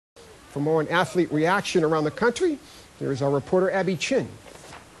For more on athlete reaction around the country, here's our reporter Abby Chin.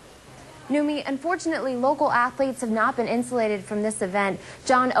 Numi, unfortunately, local athletes have not been insulated from this event.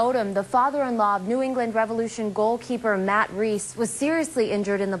 John Odom, the father-in-law of New England Revolution goalkeeper Matt Reese, was seriously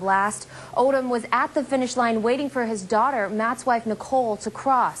injured in the blast. Odom was at the finish line waiting for his daughter, Matt's wife Nicole, to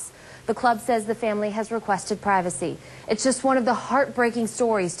cross. The club says the family has requested privacy. It's just one of the heartbreaking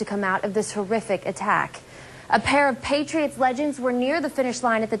stories to come out of this horrific attack. A pair of Patriots legends were near the finish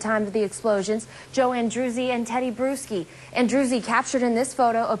line at the time of the explosions, Joe Andruzzi and Teddy Bruschi. Andruzzi, captured in this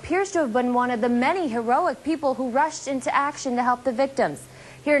photo, appears to have been one of the many heroic people who rushed into action to help the victims.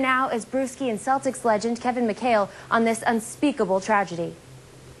 Here now is Bruschi and Celtics legend Kevin McHale on this unspeakable tragedy.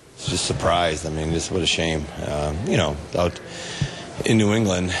 Just surprised. I mean, just what a shame. You know, out in New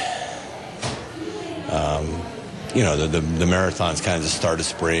England, you know, the marathon's kind of the start of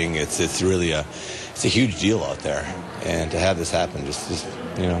spring. It's really a huge deal out there, and to have this happen, just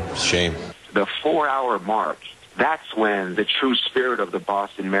you know, shame. The 4-hour mark, that's when the true spirit of the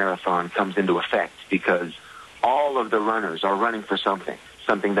Boston Marathon comes into effect, because all of the runners are running for something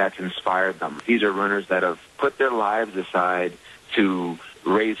that's inspired them. These are runners that have put their lives aside to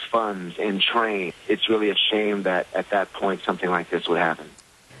raise funds and train. It's really a shame that at that point something like this would happen.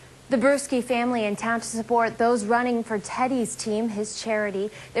 The Bruschi family in town to support those running for Teddy's team, his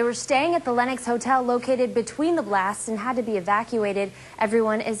charity. They were staying at the Lenox Hotel located between the blasts and had to be evacuated.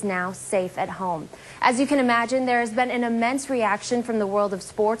 Everyone is now safe at home. As you can imagine, there has been an immense reaction from the world of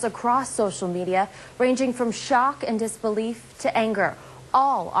sports across social media, ranging from shock and disbelief to anger.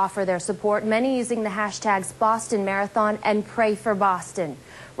 All offer their support, many using the hashtags Boston Marathon and Pray for Boston.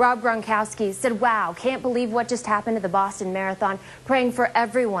 Rob Gronkowski said, "Wow, can't believe what just happened at the Boston Marathon, praying for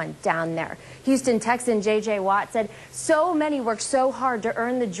everyone down there." Houston Texan J.J. Watt said, "So many worked so hard to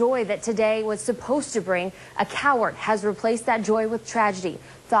earn the joy that today was supposed to bring. A coward has replaced that joy with tragedy.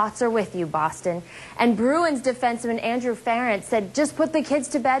 Thoughts are with you, Boston." And Bruins defenseman Andrew Ferrant said, "Just put the kids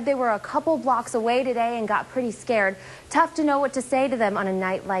to bed. They were a couple blocks away today and got pretty scared. Tough to know what to say to them on a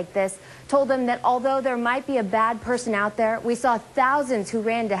night like this. Told them that although there might be a bad person out there, we saw thousands who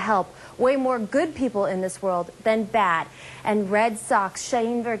ran to help. Way more good people in this world than bad." And Red Sox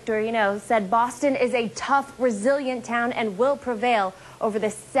Shane Victorino said Boston is a tough, resilient town and will prevail over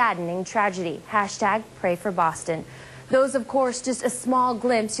this saddening tragedy. Hashtag Pray for Boston. Those, of course, just a small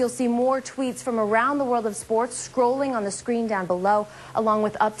glimpse. You'll see more tweets from around the world of sports scrolling on the screen down below, along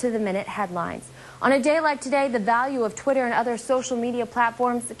with up-to-the-minute headlines. On a day like today, the value of Twitter and other social media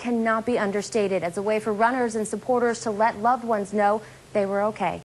platforms cannot be understated as a way for runners and supporters to let loved ones know they were okay.